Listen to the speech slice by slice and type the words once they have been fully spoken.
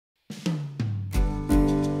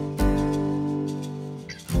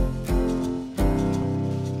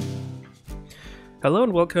Hello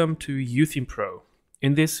and welcome to YOOtheme Pro.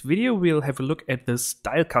 In this video, we'll have a look at the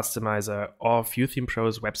style customizer of YOOtheme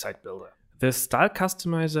Pro's website builder. The style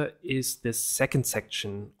customizer is the second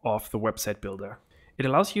section of the website builder. It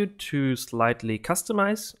allows you to slightly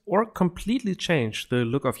customize or completely change the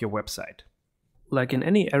look of your website. Like in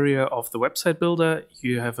any area of the website builder,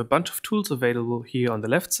 you have a bunch of tools available here on the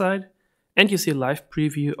left side, and you see a live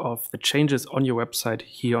preview of the changes on your website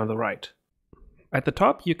here on the right. At the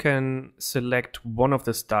top, you can select one of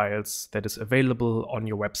the styles that is available on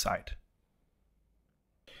your website.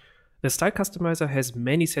 The style customizer has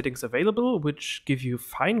many settings available, which give you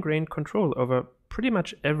fine-grained control over pretty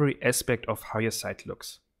much every aspect of how your site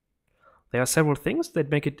looks. There are several things that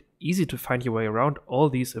make it easy to find your way around all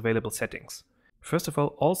these available settings. First of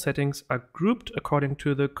all settings are grouped according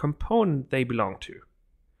to the component they belong to.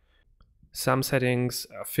 Some settings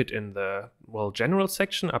fit in the, general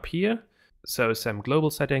section up here. So some global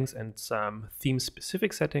settings and some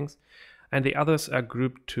theme-specific settings, and the others are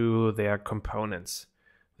grouped to their components.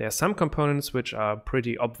 There are some components which are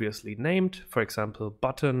pretty obviously named, for example,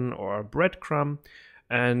 button or breadcrumb,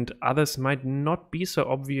 and others might not be so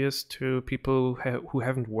obvious to people who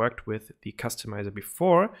haven't worked with the customizer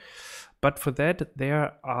before. But for that,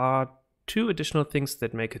 there are two additional things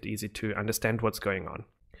that make it easy to understand what's going on.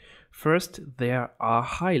 First, there are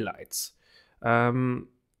highlights.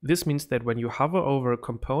 This means that when you hover over a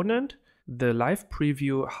component, the live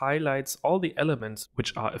preview highlights all the elements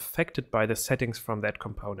which are affected by the settings from that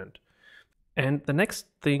component. And the next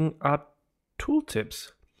thing are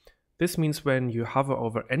tooltips. This means when you hover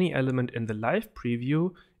over any element in the live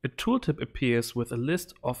preview, a tooltip appears with a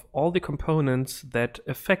list of all the components that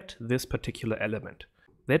affect this particular element.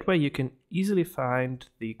 That way you can easily find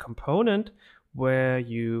the component where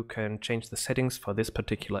you can change the settings for this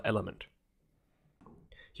particular element.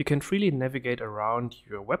 You can freely navigate around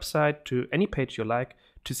your website to any page you like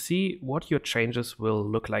to see what your changes will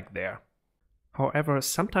look like there. However,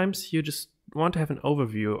 sometimes you just want to have an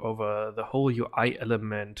overview over the whole UI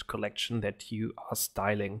element collection that you are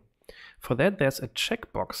styling. For that, there's a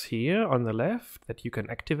checkbox here on the left that you can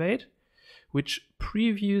activate, which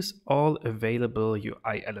previews all available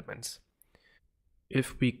UI elements.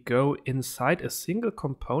 If we go inside a single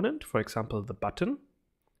component, for example, the button,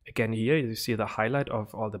 again, here you see the highlight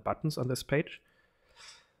of all the buttons on this page.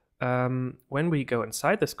 When we go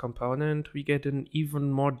inside this component, we get an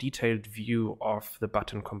even more detailed view of the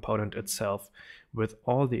button component itself with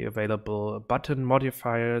all the available button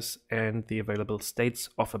modifiers and the available states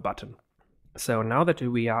of a button. So now that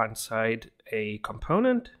we are inside a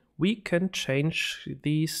component, we can change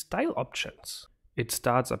the style options. It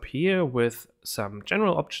starts up here with some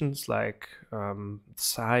general options like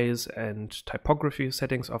size and typography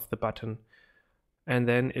settings of the button. And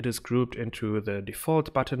then it is grouped into the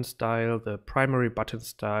default button style, the primary button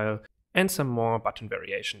style, and some more button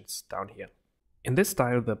variations down here. In this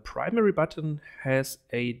style, the primary button has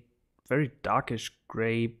a very darkish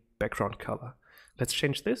gray background color. Let's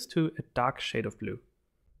change this to a dark shade of blue.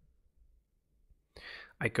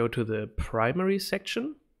 I go to the primary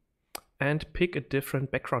section and pick a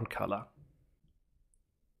different background color.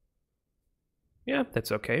 Yeah,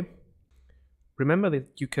 that's okay. Remember that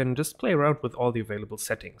you can just play around with all the available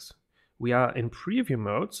settings. We are in preview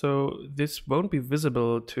mode, so this won't be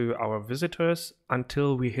visible to our visitors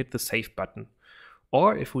until we hit the save button.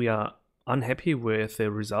 Or if we are unhappy with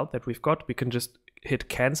the result that we've got, we can just hit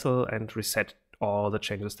cancel and reset all the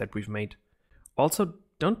changes that we've made. Also,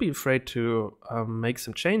 don't be afraid to make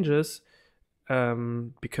some changes,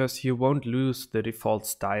 because you won't lose the default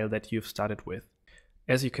style that you've started with.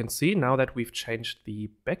 As you can see, now that we've changed the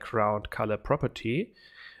background color property,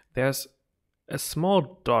 there's a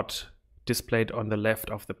small dot displayed on the left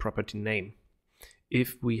of the property name.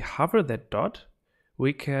 If we hover that dot,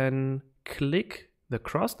 we can click the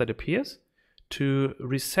cross that appears to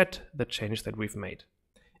reset the change that we've made.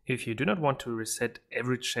 If you do not want to reset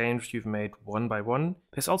every change you've made one by one,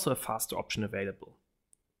 there's also a faster option available.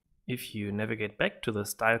 If you navigate back to the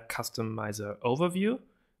Style Customizer overview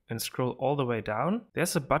and scroll all the way down,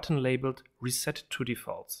 there's a button labeled Reset to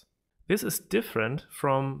Defaults. This is different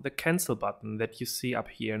from the Cancel button that you see up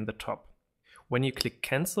here in the top. When you click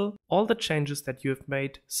Cancel, all the changes that you've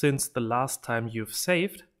made since the last time you've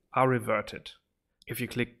saved are reverted. If you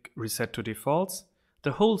click Reset to Defaults,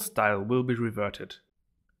 the whole style will be reverted.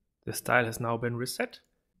 The style has now been reset,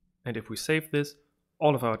 and if we save this,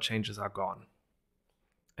 all of our changes are gone.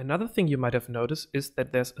 Another thing you might have noticed is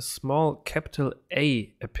that there's a small capital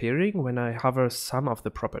A appearing when I hover some of the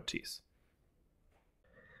properties.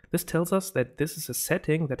 This tells us that this is a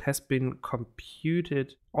setting that has been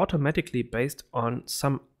computed automatically based on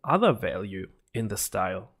some other value in the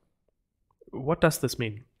style. What does this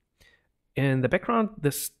mean? In the background,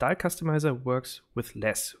 the style customizer works with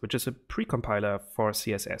less, which is a pre-compiler for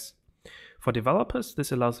CSS. For developers,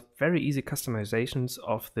 this allows very easy customizations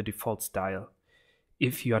of the default style.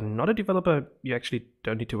 If you are not a developer, you actually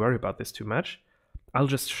don't need to worry about this too much. I'll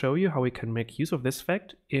just show you how we can make use of this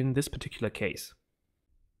fact in this particular case.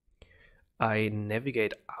 I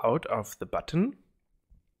navigate out of the button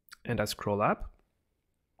and I scroll up.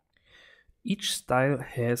 Each style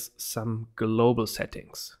has some global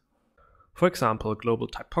settings. For example, global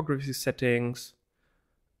typography settings,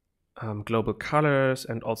 global colors,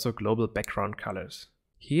 and also global background colors.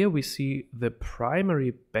 Here we see the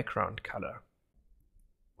primary background color.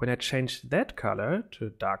 When I change that color to a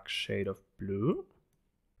dark shade of blue,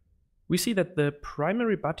 we see that the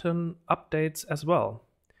primary button updates as well.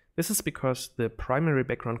 This is because the primary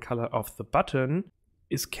background color of the button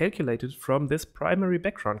is calculated from this primary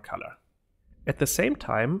background color. At the same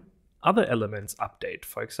time, other elements update,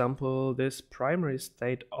 for example, this primary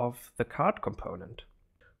state of the card component.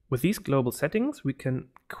 With these global settings, we can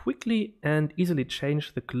quickly and easily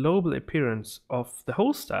change the global appearance of the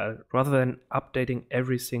whole style rather than updating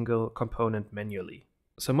every single component manually.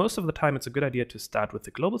 So most of the time, it's a good idea to start with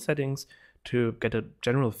the global settings to get a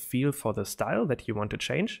general feel for the style that you want to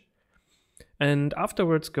change. And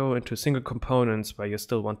afterwards, go into single components where you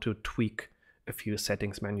still want to tweak a few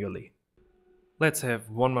settings manually. Let's have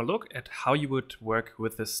one more look at how you would work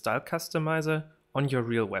with the style customizer on your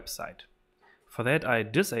real website. For that, I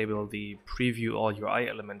disable the Preview All UI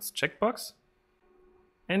Elements checkbox,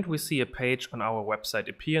 and we see a page on our website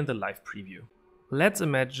appear in the live preview. Let's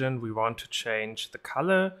imagine we want to change the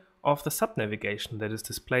color of the subnavigation that is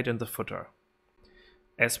displayed in the footer.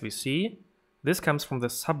 As we see, this comes from the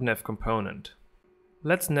subnav component.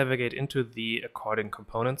 Let's navigate into the according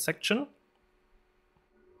component section.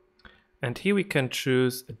 And here we can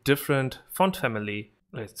choose a different font family.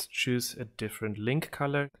 Let's choose a different link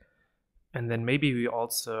color. And then maybe we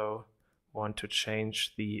also want to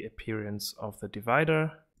change the appearance of the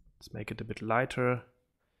divider. Let's make it a bit lighter.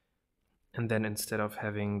 And then instead of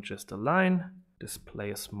having just a line,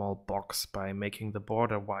 display a small box by making the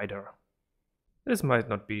border wider. This might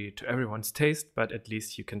not be to everyone's taste, but at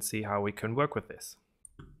least you can see how we can work with this.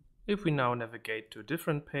 If we now navigate to a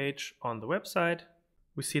different page on the website,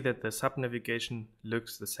 we see that the subnavigation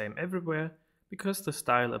looks the same everywhere because the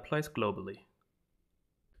style applies globally.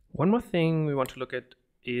 One more thing we want to look at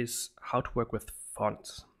is how to work with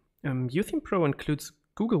fonts. YOOtheme Pro includes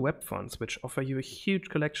Google Web Fonts, which offer you a huge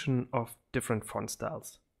collection of different font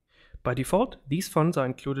styles. By default, these fonts are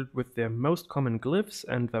included with their most common glyphs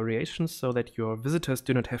and variations so that your visitors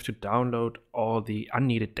do not have to download all the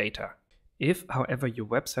unneeded data. If, however, your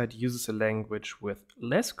website uses a language with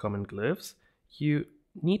less common glyphs, you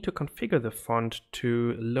need to configure the font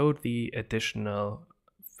to load the additional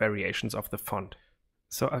variations of the font.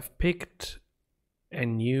 So I've picked a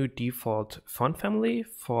new default font family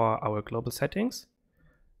for our global settings.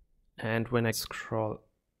 And when I scroll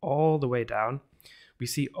all the way down, we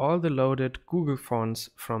see all the loaded Google fonts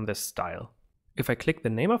from this style. If I click the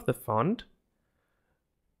name of the font,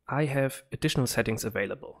 I have additional settings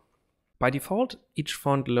available. By default, each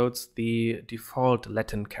font loads the default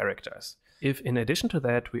Latin characters. If in addition to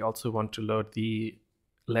that, we also want to load the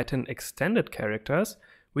Latin extended characters,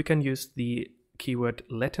 we can use the keyword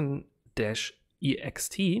Latin-ext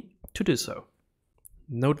to do so.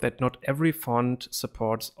 Note that not every font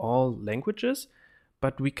supports all languages,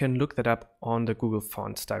 but we can look that up on the Google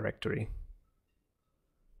Fonts directory.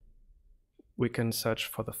 We can search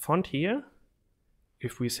for the font here.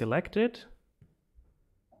 If we select it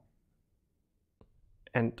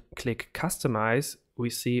and click Customize, we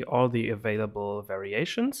see all the available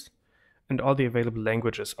variations and all the available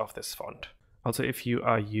languages of this font. Also, if you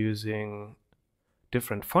are using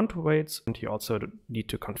different font weights, and you also need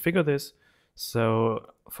to configure this.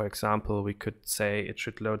 So, for example, we could say it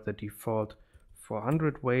should load the default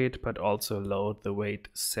 400 weight, but also load the weight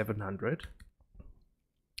 700.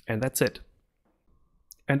 And that's it.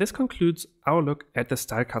 And this concludes our look at the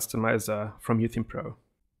style customizer from YOOtheme Pro.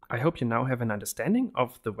 I hope you now have an understanding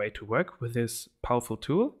of the way to work with this powerful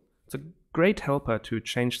tool. It's a great helper to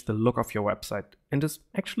change the look of your website and is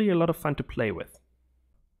actually a lot of fun to play with.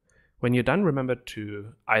 When you're done, remember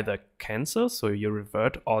to either cancel, so you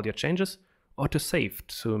revert all your changes, or to save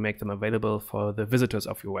to make them available for the visitors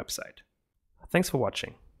of your website. Thanks for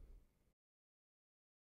watching.